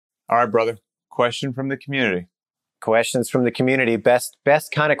All right, brother. Question from the community. Questions from the community. Best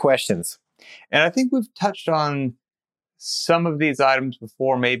kind of questions. And I think we've touched on some of these items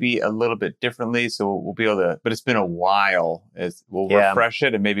before, maybe a little bit differently. So we'll be able to, but it's been a while. We'll refresh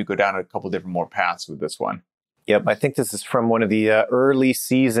it and maybe go down a couple different more paths with this one. Yep. I think this is from one of the early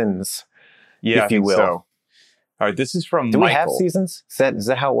seasons, if you will. So. All right. This is from Michael. Do we have seasons? Is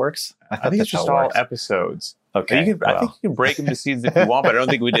that how it works? I think it's just all epissodes. Okay. I think you can break them to seasons if you want, but I don't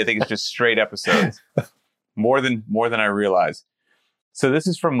think we did. I think it's just straight episodes. More than I realize. So this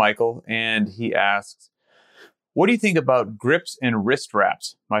is from Michael, and he asks, what do you think about grips and wrist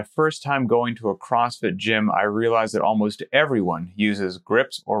wraps? My first time going to a CrossFit gym, I realized that almost everyone uses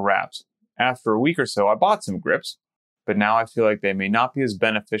grips or wraps. After a week or so, I bought some grips, but now I feel like they may not be as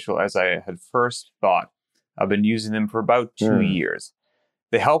beneficial as I had first thought. I've been using them for about 2 years.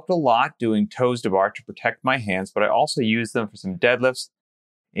 They helped a lot doing toes to bar to protect my hands, but I also use them for some deadlifts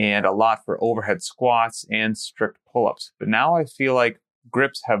and a lot for overhead squats and strict pull-ups. But now I feel like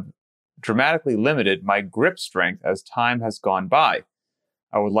grips have dramatically limited my grip strength as time has gone by.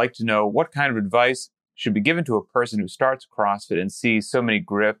 I would like to know what kind of advice should be given to a person who starts CrossFit and sees so many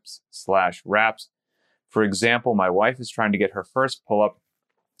grips/wraps. For example, my wife is trying to get her first pull-up,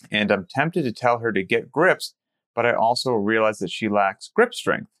 and I'm tempted to tell her to get grips, but I also realize that she lacks grip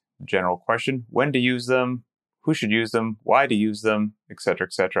strength. General question, when to use them, who should use them, why to use them, etc.,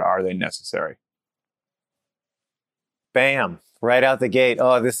 etc. Are they necessary? Bam. Right out the gate.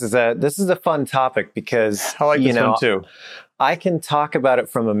 Oh, this is a fun topic because I like this one too. I can talk about it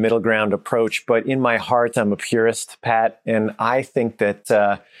from a middle ground approach, but in my heart, I'm a purist, Pat, and I think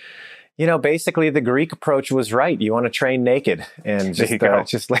that basically the Greek approach was right. You want to train naked and just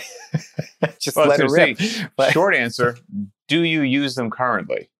let it rip. Short answer: do you use them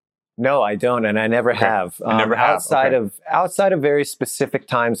currently? No, I don't, and I never have. Outside of very specific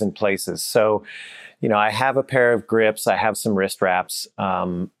times and places. So. I have a pair of grips. I have some wrist wraps.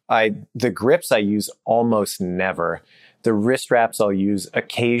 The grips I use almost never. The wrist wraps I'll use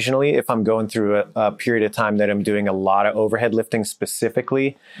occasionally if I'm going through a period of time that I'm doing a lot of overhead lifting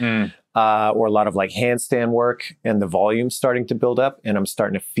specifically, or a lot of like handstand work, and the volume's starting to build up, and I'm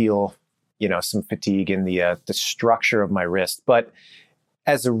starting to feel, some fatigue in the structure of my wrist. But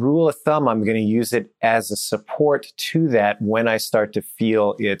as a rule of thumb, I'm going to use it as a support to that when I start to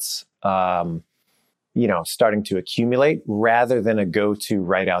feel it's starting to accumulate rather than a go-to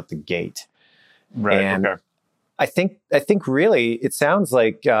right out the gate. Right. And I think really it sounds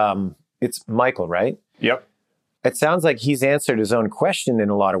like it's Michael, right? Yep. It sounds like he's answered his own question in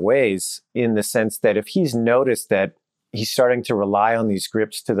a lot of ways, in the sense that if he's noticed that he's starting to rely on these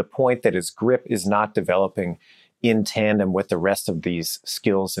grips to the point that his grip is not developing in tandem with the rest of these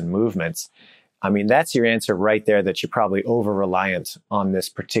skills and movements, I mean, that's your answer right there, that you're probably over-reliant on this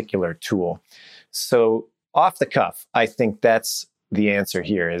particular tool. So off the cuff, I think that's the answer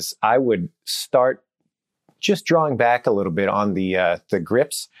here is I would start just drawing back a little bit on the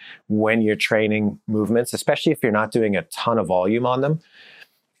grips when you're training movements, especially if you're not doing a ton of volume on them,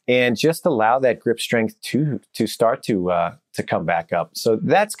 and just allow that grip strength to start to come back up. So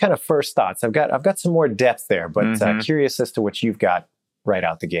that's kind of first thoughts. I've got some more depth there, but curious as to what you've got right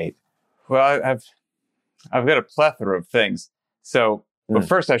out the gate. Well, I've got a plethora of things. So, but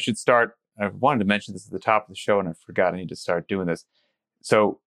first I should start. I wanted to mention this at the top of the show, and I forgot I need to start doing this.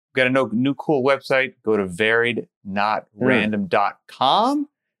 So, got a new cool website. Go to variednotrandom.com.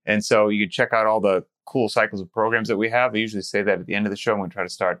 And so you can check out all the cool cycles of programs that we have. I usually say that at the end of the show. I'm going to try to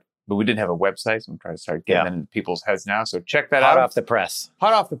start, but we didn't have a website, so I'm trying to start getting that into people's heads now. So check that out. Hot off the press.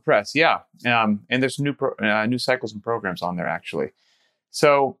 Hot off the press, yeah. And there's new cycles and programs on there, actually.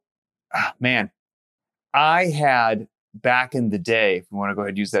 So, man, I had back in the day, if you want to go ahead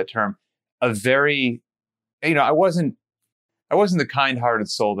and use that term, a very, I wasn't the kind-hearted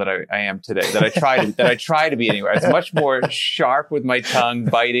soul that I am today, that I try to be anyway. I was much more sharp with my tongue,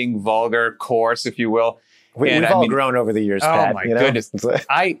 biting, vulgar, coarse, if you will. We've all grown over the years, Pat. Oh my goodness.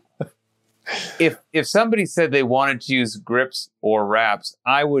 If somebody said they wanted to use grips or wraps,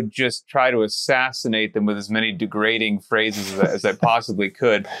 I would just try to assassinate them with as many degrading phrases as I possibly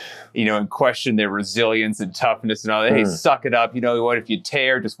could, and question their resilience and toughness and all that. Hey, suck it up. You know what? If you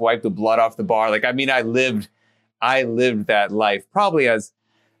tear, just wipe the blood off the bar. Like, I mean, I lived that life probably as,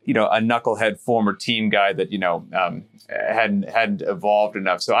 a knucklehead former team guy that, hadn't evolved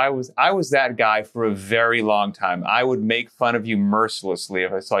enough. So I was that guy for a very long time. I would make fun of you mercilessly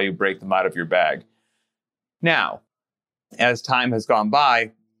if I saw you break them out of your bag. Now, as time has gone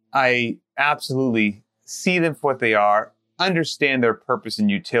by, I absolutely see them for what they are, understand their purpose and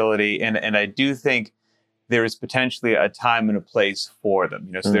utility, and I do think there is potentially a time and a place for them.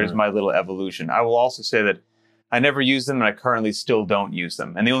 So there's my little evolution. I will also say that I never use them, and I currently still don't use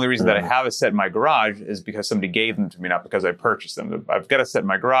them. And the only reason that I have a set in my garage is because somebody gave them to me, not because I purchased them. I've got a set in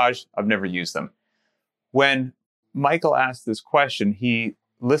my garage. I've never used them. When Michael asked this question, he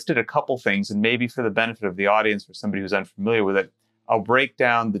listed a couple things, and maybe for the benefit of the audience, for somebody who's unfamiliar with it, I'll break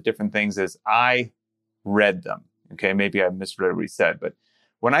down the different things as I read them. Okay, maybe I misread what he said, but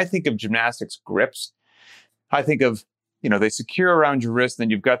when I think of gymnastics grips, I think of, they secure around your wrist, then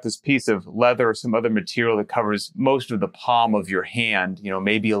you've got this piece of leather or some other material that covers most of the palm of your hand,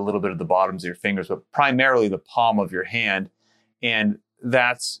 maybe a little bit of the bottoms of your fingers, but primarily the palm of your hand. And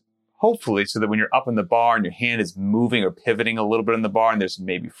that's hopefully so that when you're up in the bar and your hand is moving or pivoting a little bit in the bar and there's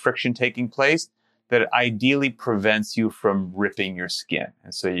maybe friction taking place, that it ideally prevents you from ripping your skin.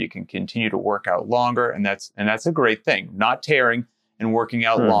 And so you can continue to work out longer. And that's a great thing. Not tearing and working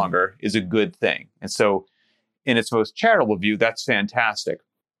out longer is a good thing. And so in its most charitable view, that's fantastic.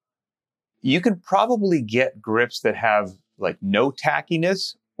 You can probably get grips that have like no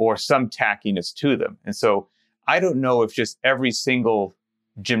tackiness or some tackiness to them. And so I don't know if just every single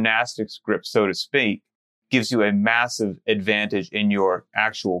gymnastics grip, so to speak, gives you a massive advantage in your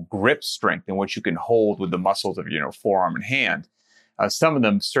actual grip strength and what you can hold with the muscles of your forearm and hand. Some of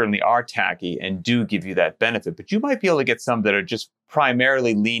them certainly are tacky and do give you that benefit, but you might be able to get some that are just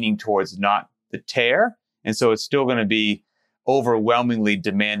primarily leaning towards not the tear. And so it's still going to be overwhelmingly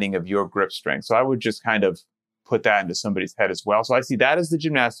demanding of your grip strength. So I would just kind of put that into somebody's head as well. So I see that as the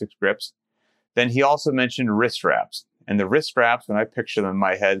gymnastics grips. Then he also mentioned wrist wraps. And the wrist wraps, when I picture them in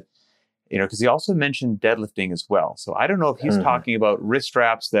my head, because he also mentioned deadlifting as well. So I don't know if he's talking about wrist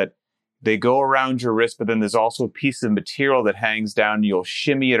wraps that they go around your wrist, but then there's also a piece of material that hangs down. And you'll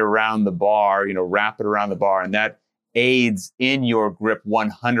shimmy it around the bar, wrap it around the bar, and that aids in your grip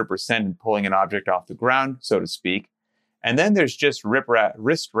 100% in pulling an object off the ground, so to speak. And then there's just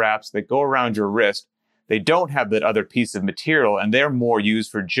wrist wraps that go around your wrist. They don't have that other piece of material, and they're more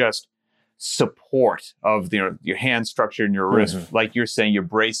used for just support of your hand structure in your wrist. Like you're saying, you're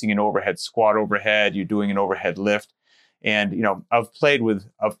bracing an overhead squat overhead, you're doing an overhead lift. And, I've played with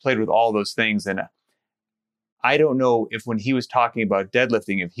all those things. And I don't know if when he was talking about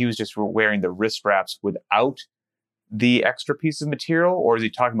deadlifting, if he was just wearing the wrist wraps without the extra piece of material, or is he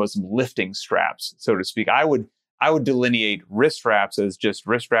talking about some lifting straps, so to speak? I would delineate wrist wraps as just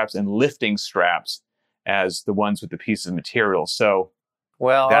wrist wraps and lifting straps as the ones with the piece of material. So,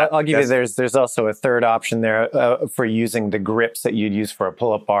 well, I'll give you, there's also a third option there for using the grips that you'd use for a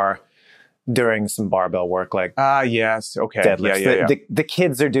pull-up bar during some barbell work, like yes, okay, deadlifts. Yeah. The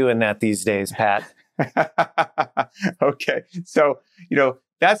kids are doing that these days, Pat. Okay, so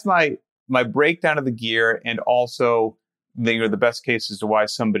that's my breakdown of the gear, and also the best cases to why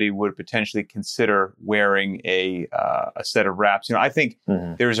somebody would potentially consider wearing a set of wraps. I think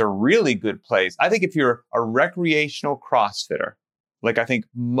there's a really good place. I think if you're a recreational CrossFitter, like I think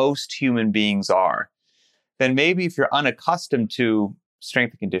most human beings are, then maybe if you're unaccustomed to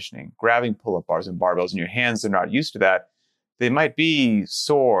strength and conditioning, grabbing pull-up bars and barbells, and your hands are not used to that, they might be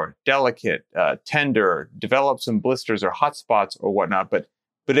sore, delicate, tender, develop some blisters or hot spots or whatnot. But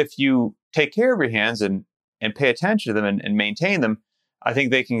if you take care of your hands and pay attention to them and maintain them, I think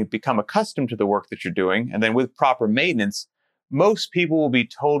they can become accustomed to the work that you're doing. And then with proper maintenance, most people will be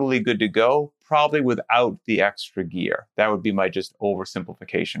totally good to go, probably without the extra gear. That would be my just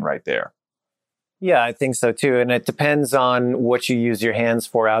oversimplification right there. Yeah, I think so too. And it depends on what you use your hands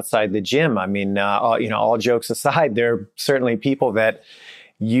for outside the gym. I mean, all jokes aside, there are certainly people that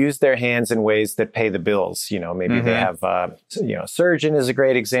use their hands in ways that pay the bills. Maybe they have, a surgeon is a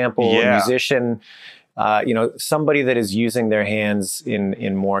great example, a musician, somebody that is using their hands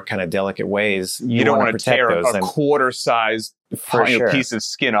in more kind of delicate ways. You don't want to tear a quarter-sized piece of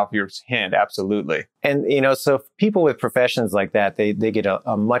skin off your hand. Absolutely. And, so people with professions like that, they get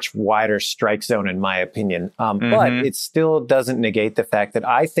a much wider strike zone, in my opinion. But it still doesn't negate the fact that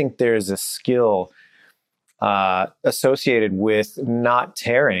I think there's a skill associated with not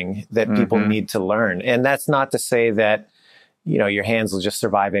tearing that people need to learn. And that's not to say that, your hands will just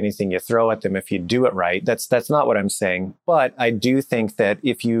survive anything you throw at them if you do it right. That's not what I'm saying. But I do think that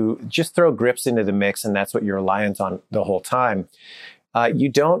if you just throw grips into the mix and that's what you're reliant on the whole time, you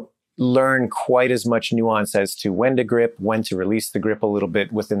don't learn quite as much nuance as to when to grip, when to release the grip a little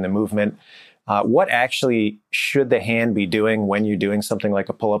bit within the movement. What actually should the hand be doing when you're doing something like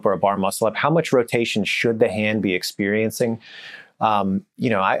a pull-up or a bar muscle-up? How much rotation should the hand be experiencing?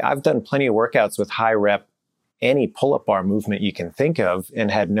 I've done plenty of workouts with high rep, any pull-up bar movement you can think of,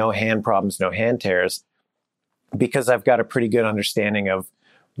 and had no hand problems, no hand tears, because I've got a pretty good understanding of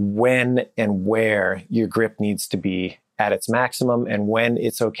when and where your grip needs to be at its maximum and when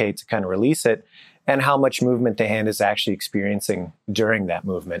it's okay to kind of release it, and how much movement the hand is actually experiencing during that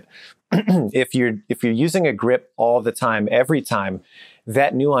movement. If you're using a grip all the time, every time,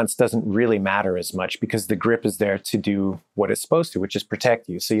 that nuance doesn't really matter as much because the grip is there to do what it's supposed to, which is protect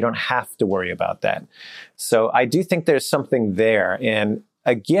you. So you don't have to worry about that. So I do think there's something there. And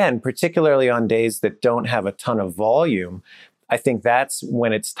again, particularly on days that don't have a ton of volume, I think that's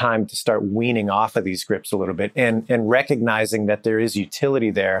when it's time to start weaning off of these grips a little bit and recognizing that there is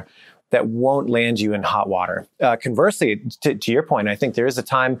utility there that won't land you in hot water. Conversely, to your point, I think there is a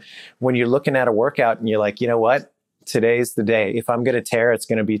time when you're looking at a workout and you're like, you know what? Today's the day. If I'm going to tear, it's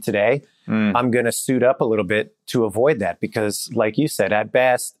going to be today. I'm going to suit up a little bit to avoid that because, like you said, at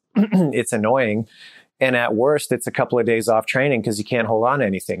best, it's annoying. And at worst, it's a couple of days off training because you can't hold on to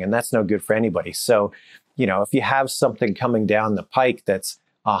anything. And that's no good for anybody. So, if you have something coming down the pike that's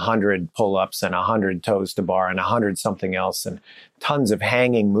 100 pull-ups and 100 toes to bar and 100 something else and tons of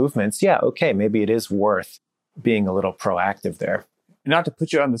hanging movements, yeah, okay, maybe it is worth being a little proactive there. Not to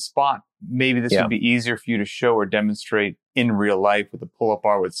put you on the spot, maybe this would be easier for you to show or demonstrate in real life with a pull-up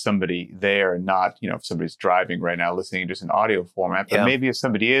bar with somebody there and not, if somebody's driving right now, listening just in audio format. But maybe if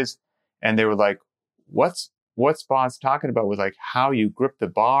somebody is and they were like, what's Bob's talking about with like how you grip the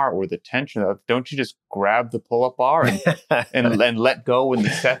bar or the tension of, don't you just grab the pull-up bar and let go when the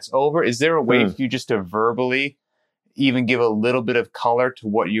set's over? Is there a way for you just to verbally even give a little bit of color to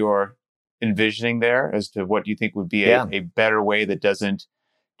what you're envisioning there as to what you think would be a better way that doesn't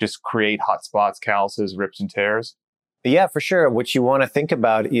just create hot spots, calluses, rips and tears? Yeah, for sure. What you want to think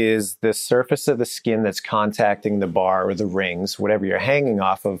about is the surface of the skin that's contacting the bar or the rings, whatever you're hanging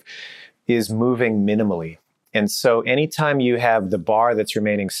off of, is moving minimally. And so anytime you have the bar that's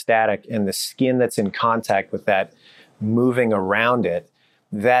remaining static and the skin that's in contact with that moving around it,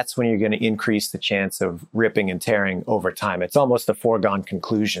 that's when you're going to increase the chance of ripping and tearing over time. It's almost a foregone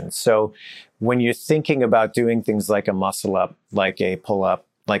conclusion. So when you're thinking about doing things like a muscle up, like a pull up,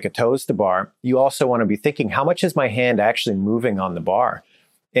 like a toes to bar, you also want to be thinking, how much is my hand actually moving on the bar?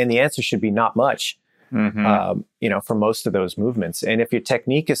 And the answer should be not much. For most of those movements. And if your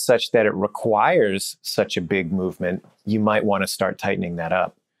technique is such that it requires such a big movement, you might want to start tightening that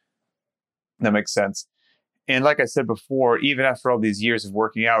up. That makes sense. And like I said before, even after all these years of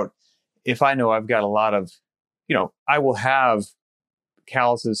working out, if I know I've got a lot of, I will have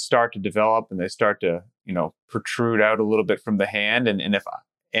calluses start to develop and they start to, protrude out a little bit from the hand.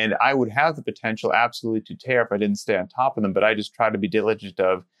 And I would have the potential absolutely to tear if I didn't stay on top of them. But I just try to be diligent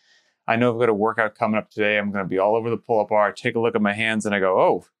of, I know I've got a workout coming up today. I'm going to be all over the pull-up bar. I take a look at my hands and I go,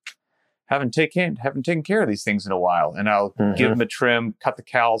 oh, haven't taken care of these things in a while. And I'll give them a trim, cut the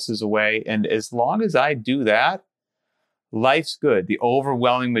calluses away. And as long as I do that, life's good. The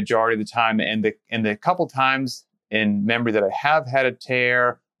overwhelming majority of the time, and the couple times in memory that I have had a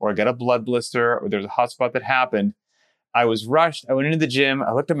tear or I got a blood blister or there's a hot spot that happened, I was rushed. I went into the gym.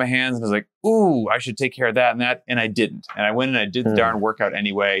 I looked at my hands and I was like, ooh, I should take care of that and that. And I didn't. And I went and I did the darn workout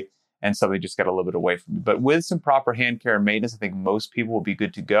anyway. And something just got a little bit away from me. But with some proper hand care and maintenance, I think most people will be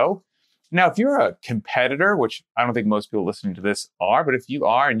good to go. Now, if you're a competitor, which I don't think most people listening to this are, but if you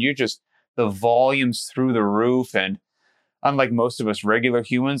are and you're just the volume's through the roof, and unlike most of us regular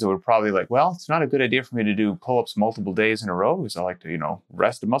humans, it would probably like, well, it's not a good idea for me to do pull-ups multiple days in a row because I like to,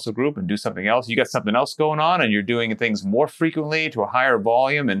 rest a muscle group and do something else. You got something else going on and you're doing things more frequently to a higher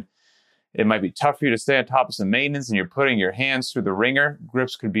volume, and it might be tough for you to stay on top of some maintenance and you're putting your hands through the ringer.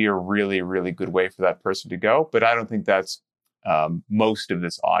 Grips could be a really, really good way for that person to go. But I don't think that's most of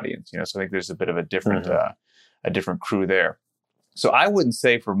this audience, So I think there's a bit of a different crew there. So I wouldn't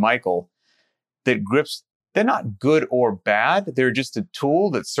say for Michael that grips, they're not good or bad. They're just a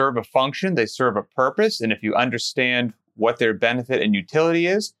tool that serve a function. They serve a purpose. And if you understand what their benefit and utility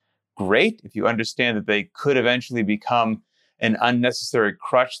is, great. If you understand that they could eventually become an unnecessary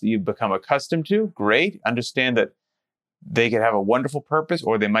crutch that you've become accustomed to, great. Understand that they could have a wonderful purpose,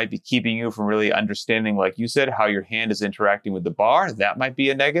 or they might be keeping you from really understanding, like you said, how your hand is interacting with the bar. That might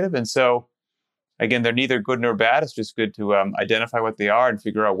be a negative. And so, again, they're neither good nor bad. It's just good to identify what they are and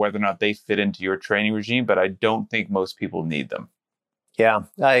figure out whether or not they fit into your training regime. But I don't think most people need them. Yeah,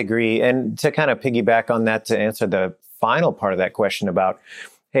 I agree. And to kind of piggyback on that, to answer the final part of that question about,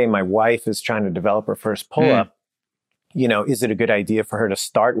 hey, my wife is trying to develop her first pull-up. Is it a good idea for her to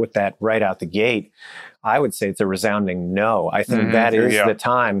start with that right out the gate? I would say it's a resounding no. I think that is the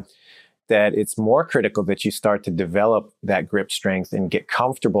time that it's more critical that you start to develop that grip strength and get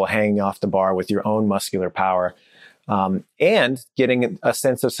comfortable hanging off the bar with your own muscular power And getting a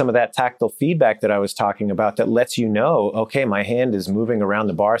sense of some of that tactile feedback that I was talking about that lets you know, okay, my hand is moving around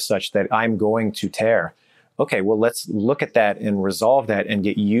the bar such that I'm going to tear. Okay, well, let's look at that and resolve that and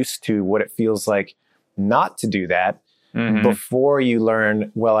get used to what it feels like not to do that before you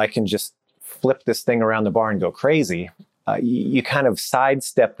learn, well, I can just flip this thing around the bar and go crazy. You kind of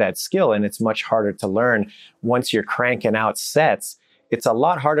sidestep that skill, and it's much harder to learn once you're cranking out sets. It's a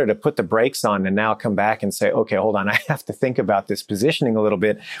lot harder to put the brakes on and now come back and say, okay, hold on, I have to think about this positioning a little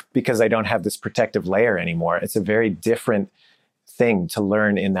bit because I don't have this protective layer anymore. It's a very different thing to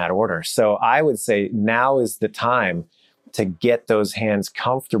learn in that order. So I would say now is the time to get those hands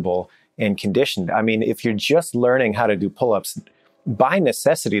comfortable and conditioned. I mean, if you're just learning how to do pull-ups, by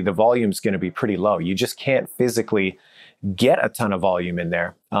necessity, the volume is going to be pretty low. You just can't physically get a ton of volume in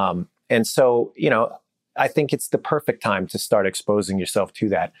there. And so, I think it's the perfect time to start exposing yourself to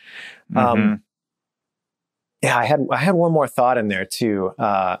that. Yeah, I had one more thought in there too.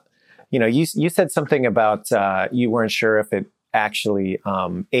 You said something about you weren't sure if it actually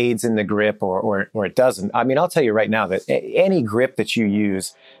aids in the grip or it doesn't. I mean, I'll tell you right now that any grip that you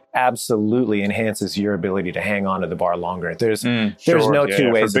use absolutely enhances your ability to hang on to the bar longer. There's no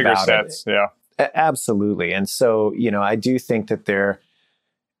two ways for bigger about sets, it. Yeah. Absolutely. And so, I do think that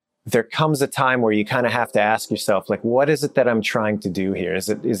there comes a time where you kind of have to ask yourself, like, what is it that I'm trying to do here? Is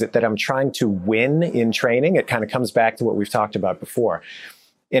it that I'm trying to win in training? It kind of comes back to what we've talked about before.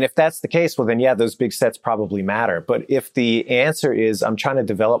 And if that's the case, well, then, yeah, those big sets probably matter. But if the answer is I'm trying to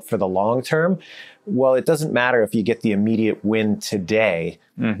develop for the long term, well, it doesn't matter if you get the immediate win today.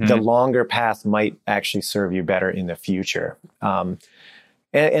 The longer path might actually serve you better in the future. And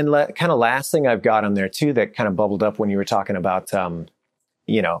kind of last thing I've got on there too that kind of bubbled up when you were talking about,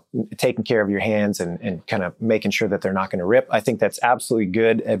 taking care of your hands and kind of making sure that they're not going to rip. I think that's absolutely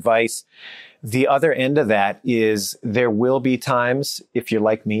good advice. The other end of that is there will be times, if you're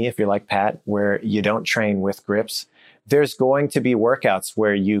like me, if you're like Pat, where you don't train with grips. There's going to be workouts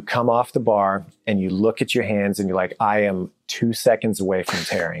where you come off the bar and you look at your hands and you're like, I am 2 seconds away from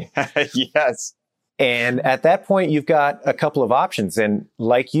tearing. Yes. And at that point, you've got a couple of options. And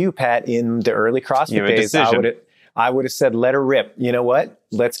like you, Pat, in the early CrossFit days, I would have said, let her rip. You know what?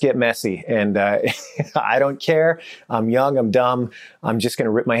 Let's get messy. And I don't care. I'm young. I'm dumb. I'm just going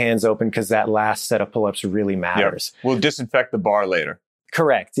to rip my hands open because that last set of pull-ups really matters. Yep. We'll disinfect the bar later.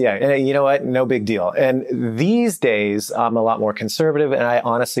 Correct. Yeah. And you know what? No big deal. And these days, I'm a lot more conservative and I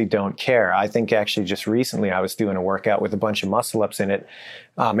honestly don't care. I think actually just recently I was doing a workout with a bunch of muscle ups in it.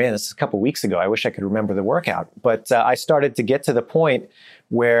 Oh man, this is a couple of weeks ago. I wish I could remember the workout. But I started to get to the point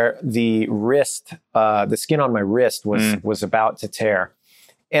where the wrist, the skin on my wrist was about to tear.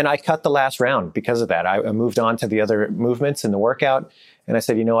 And I cut the last round because of that. I moved on to the other movements in the workout. And I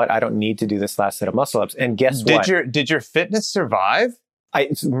said, you know what? I don't need to do this last set of muscle ups. And guess what? Did your fitness survive?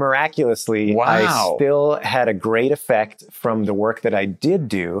 Miraculously, wow. I still had a great effect from the work that I did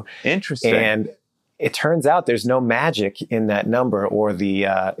do. Interesting. And it turns out there's no magic in that number or the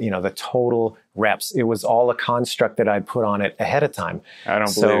total reps. It was all a construct that I'd put on it ahead of time. I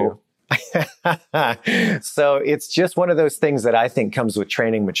don't believe you. So it's just one of those things that I think comes with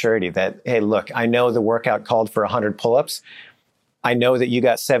training maturity that, hey, look, I know the workout called for 100 pull-ups. I know that you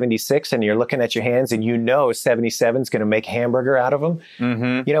got 76 and you're looking at your hands and 77 is going to make hamburger out of them.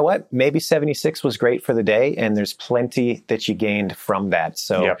 You know what? Maybe 76 was great for the day and there's plenty that you gained from that.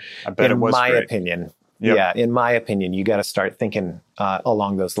 So I bet it was my great. opinion, in my opinion, you got to start thinking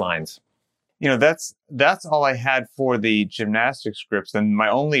along those lines. That's all I had for the gymnastics grips. And my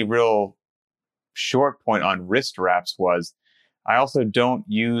only real short point on wrist wraps was I also don't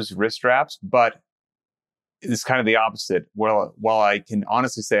use wrist wraps, but it's kind of the opposite. Well, while I can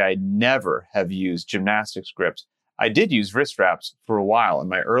honestly say I never have used gymnastics grips, I did use wrist wraps for a while in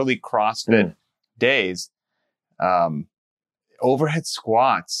my early CrossFit days. Overhead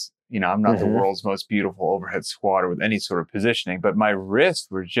squats, I'm not the world's most beautiful overhead squatter with any sort of positioning, but my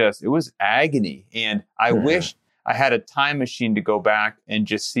wrists were it was agony. And I wish I had a time machine to go back and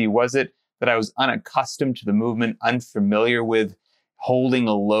just see, was it that I was unaccustomed to the movement, unfamiliar with holding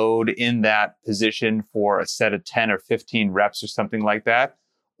a load in that position for a set of 10 or 15 reps or something like that?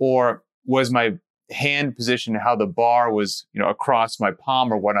 Or was my hand position, how the bar was, across my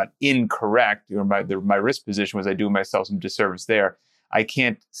palm or whatnot, incorrect? Or my wrist position, was I doing myself some disservice there? I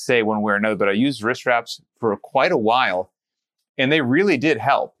can't say one way or another, but I used wrist wraps for quite a while and they really did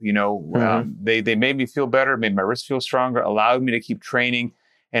help. They made me feel better, made my wrist feel stronger, allowed me to keep training.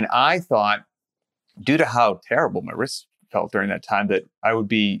 And I thought, due to how terrible my wrist felt during that time, that I would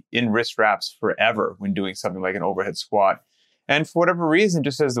be in wrist wraps forever when doing something like an overhead squat. And for whatever reason,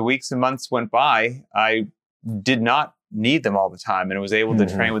 just as the weeks and months went by, I did not need them all the time and was able to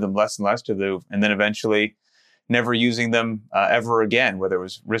train with them less and less and then eventually never using them ever again, whether it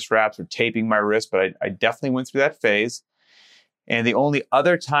was wrist wraps or taping my wrist. But I definitely went through that phase. And the only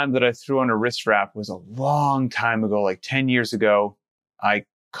other time that I threw on a wrist wrap was a long time ago, like 10 years ago. I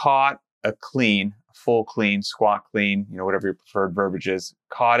caught a full clean, squat clean, whatever your preferred verbiage is,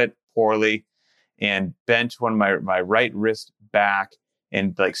 caught it poorly and bent one of my right wrist back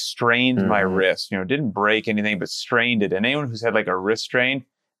and like strained my wrist. Didn't break anything, but strained it. And anyone who's had like a wrist strain,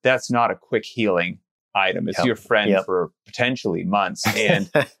 that's not a quick healing item. It's your friend for potentially months. And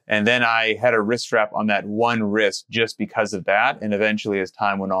and then I had a wrist wrap on that one wrist just because of that. And eventually, as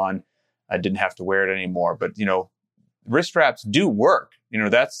time went on, I didn't have to wear it anymore. But wrist wraps do work.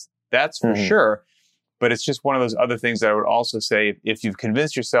 That's for sure. But it's just one of those other things that I would also say, if you've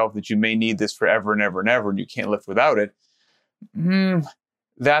convinced yourself that you may need this forever and ever and ever, and you can't lift without it,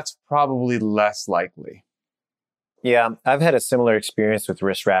 that's probably less likely. Yeah, I've had a similar experience with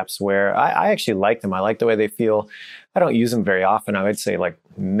wrist wraps where I actually like them. I like the way they feel. I don't use them very often. I would say like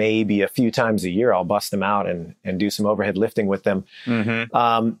maybe a few times a year I'll bust them out and do some overhead lifting with them.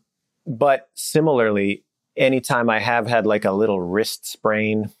 But similarly, anytime I have had like a little wrist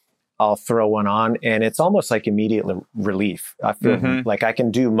sprain, I'll throw one on and it's almost like immediate relief. I feel like I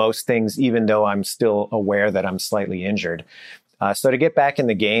can do most things even though I'm still aware that I'm slightly injured. So to get back in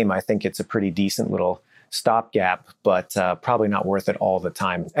the game, I think it's a pretty decent little stopgap, but probably not worth it all the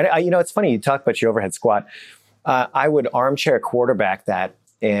time. And it's funny, you talk about your overhead squat. I would armchair quarterback that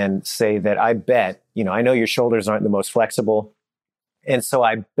and say that I bet, I know your shoulders aren't the most flexible. And so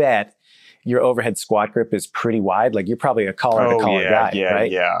I bet your overhead squat grip is pretty wide. Like you're probably a collar to collar guy,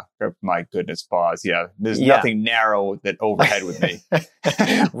 right? Yeah. My goodness, pause. Yeah. There's nothing narrow that overhead with me.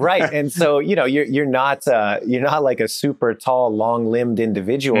 Right. And so, you're not like a super tall, long limbed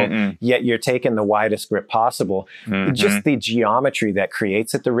individual, yet you're taking the widest grip possible. Just the geometry that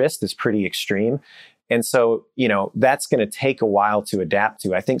creates at the wrist is pretty extreme. And so, that's going to take a while to adapt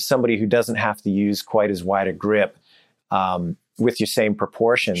to. I think somebody who doesn't have to use quite as wide a grip, with your same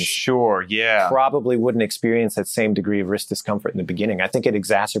proportions, probably wouldn't experience that same degree of wrist discomfort in the beginning. I think it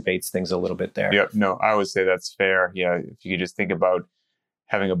exacerbates things a little bit there. Yeah, no, I would say that's fair. Yeah, if you could just think about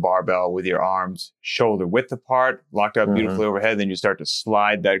having a barbell with your arms shoulder width apart, locked out beautifully overhead, then you start to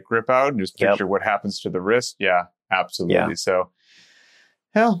slide that grip out and just picture what happens to the wrist. Yeah, absolutely. Yeah. So,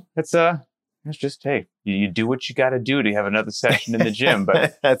 hell, it's just, hey, you do what you got to do to have another session in the gym.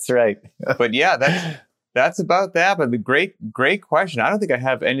 But that's right. But yeah, that's about that. But the great question. I don't think I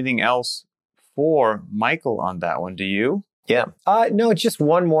have anything else for Michael on that one. Do you? Yeah. No, it's just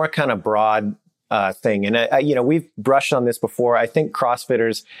one more kind of broad thing. And, we've brushed on this before. I think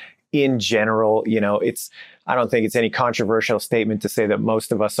CrossFitters in general, I don't think it's any controversial statement to say that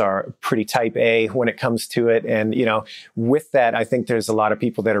most of us are pretty type A when it comes to it. And, with that, I think there's a lot of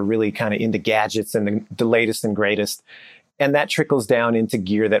people that are really kind of into gadgets and the latest and greatest. And that trickles down into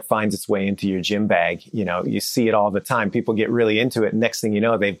gear that finds its way into your gym bag. You see it all the time. People get really into it. Next thing you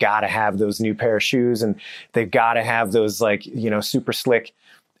know, they've got to have those new pair of shoes and they've got to have those super slick,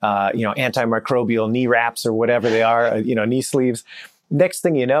 antimicrobial knee wraps or whatever they are, knee sleeves. Next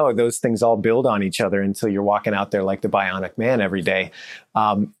thing you know, those things all build on each other until you're walking out there like the Bionic Man every day.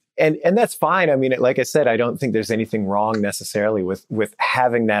 And that's fine. I mean, like I said, I don't think there's anything wrong necessarily with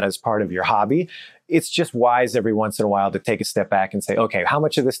having that as part of your hobby. It's just wise every once in a while to take a step back and say, okay, how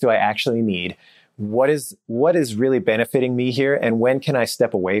much of this do I actually need? What is really benefiting me here? And when can I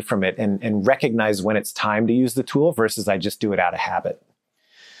step away from it and recognize when it's time to use the tool versus I just do it out of habit?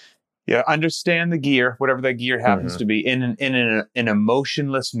 Yeah, understand the gear, whatever that gear happens to be, in an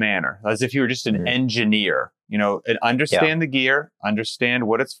emotionless manner, as if you were just an engineer. And understand the gear, understand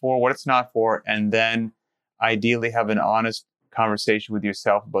what it's for, what it's not for, and then ideally have an honest conversation with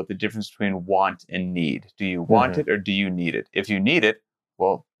yourself about the difference between want and need. Do you want it or do you need it? If you need it,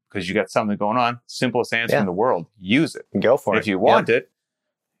 well, because you got something going on, simplest answer in the world, use it. Go for it. If you want it,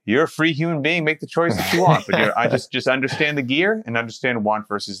 you're a free human being, make the choice that you want. But I just understand the gear and understand want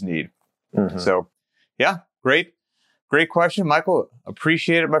versus need. So yeah, great question, Michael.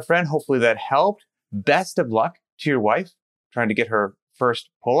 Appreciate it, my friend. Hopefully that helped. Best of luck to your wife trying to get her first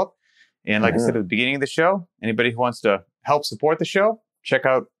pull-up. And like I said at the beginning of the show, anybody who wants to help support the show, check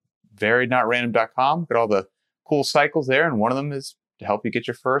out variednotrandom.com. Got all the cool cycles there. And one of them is to help you get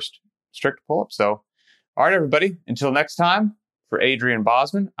your first strict pull-up. So, all right, everybody, until next time, for Adrian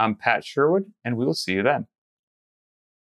Bosman, I'm Pat Sherwood, and we will see you then.